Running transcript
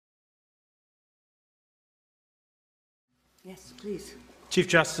Yes, please. Chief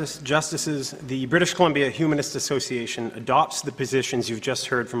Justice, Justices, the British Columbia Humanist Association adopts the positions you've just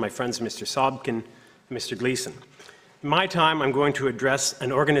heard from my friends Mr. Sobkin and Mr. Gleeson. In my time, I'm going to address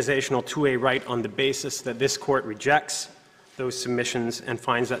an organizational 2A right on the basis that this court rejects those submissions and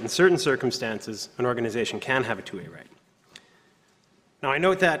finds that in certain circumstances, an organization can have a 2A right. Now, I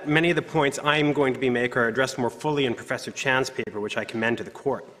note that many of the points I'm going to be making are addressed more fully in Professor Chan's paper, which I commend to the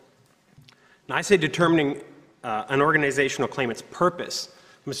court. Now, I say determining an organizational claimant's purpose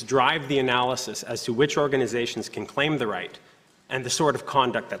must drive the analysis as to which organizations can claim the right and the sort of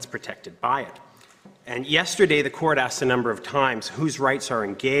conduct that's protected by it. And yesterday, the court asked a number of times whose rights are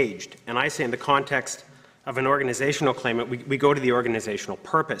engaged, and I say in the context of an organizational claimant, we go to the organizational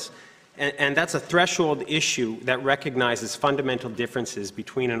purpose. And that's a threshold issue that recognizes fundamental differences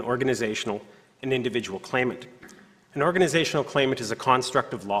between an organizational and individual claimant. An organizational claimant is a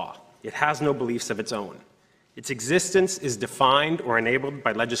construct of law. It has no beliefs of its own. Its existence is defined or enabled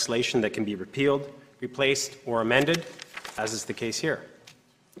by legislation that can be repealed, replaced, or amended, as is the case here.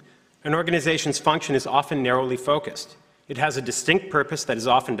 An organization's function is often narrowly focused. It has a distinct purpose that is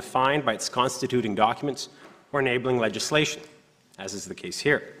often defined by its constituting documents or enabling legislation, as is the case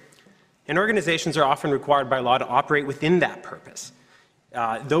here. And organizations are often required by law to operate within that purpose.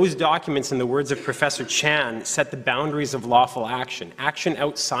 Those documents, in the words of Professor Chan, set the boundaries of lawful action. Action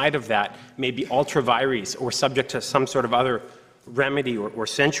outside of that may be ultra vires or subject to some sort of other remedy or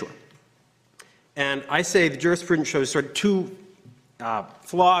censure. And I say the jurisprudence shows sort of two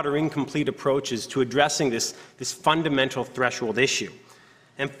flawed or incomplete approaches to addressing this fundamental threshold issue.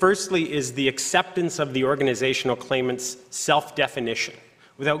 And firstly is the acceptance of the organizational claimant's self-definition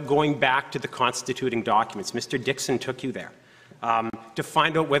without going back to the constituting documents. Mr. Dixon took you there. To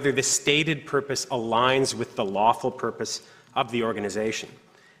find out whether the stated purpose aligns with the lawful purpose of the organization.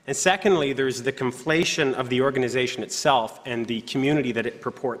 And secondly, there's the conflation of the organization itself and the community that it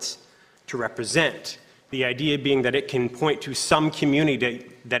purports to represent. The idea being that it can point to some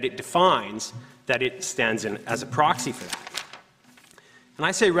community that it defines, that it stands in as a proxy for that. And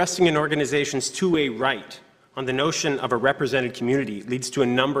I say resting an organization's 2A right on the notion of a represented community leads to a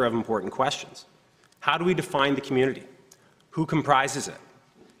number of important questions. How do we define the community? Who comprises it?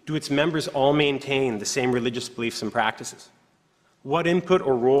 Do its members all maintain the same religious beliefs and practices? What input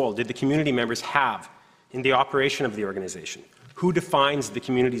or role did the community members have in the operation of the organization? Who defines the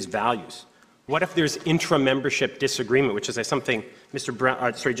community's values? What if there's intra-membership disagreement, which is something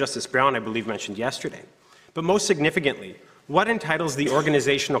Justice Brown, I believe, mentioned yesterday? But most significantly, what entitles the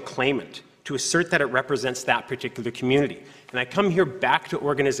organizational claimant to assert that it represents that particular community? And I come here back to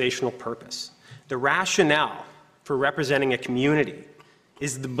organizational purpose. The rationale for representing a community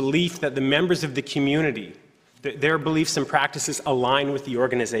is the belief that the members of the community, their beliefs and practices align with the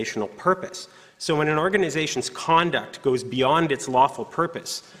organizational purpose. So when an organization's conduct goes beyond its lawful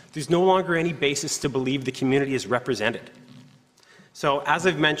purpose, there's no longer any basis to believe the community is represented. So as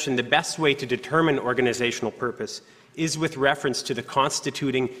I've mentioned, the best way to determine organizational purpose is with reference to the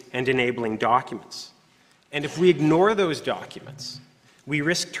constituting and enabling documents. And if we ignore those documents, we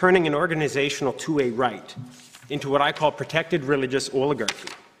risk turning an organizational 2A right into what I call protected religious oligarchy.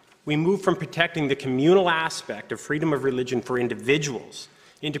 We move from protecting the communal aspect of freedom of religion for individuals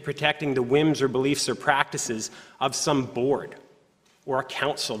into protecting the whims or beliefs or practices of some board or a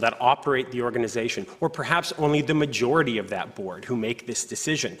council that operate the organization, or perhaps only the majority of that board who make this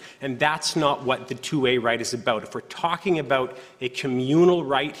decision. And that's not what the 2A right is about. If we're talking about a communal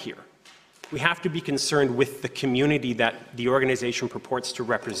right here, we have to be concerned with the community that the organization purports to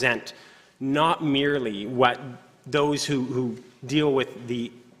represent, not merely what those who deal with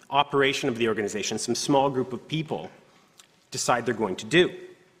the operation of the organization, some small group of people, decide they're going to do.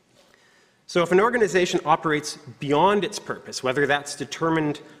 So if an organization operates beyond its purpose, whether that's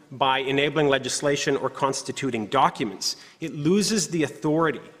determined by enabling legislation or constituting documents, it loses the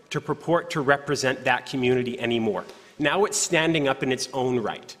authority to purport to represent that community anymore. Now it's standing up in its own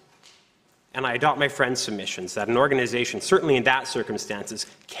right. And I adopt my friend's submissions that an organization, certainly in that circumstances,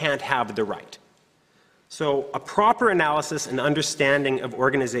 can't have the right. So a proper analysis and understanding of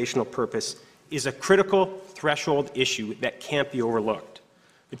organizational purpose is a critical threshold issue that can't be overlooked.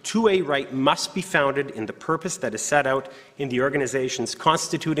 The 2A right must be founded in the purpose that is set out in the organization's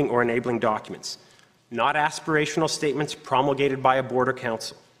constituting or enabling documents, not aspirational statements promulgated by a board or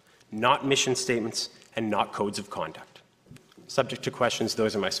council, not mission statements, and not codes of conduct. Subject to questions,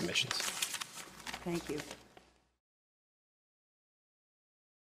 those are my submissions. Thank you.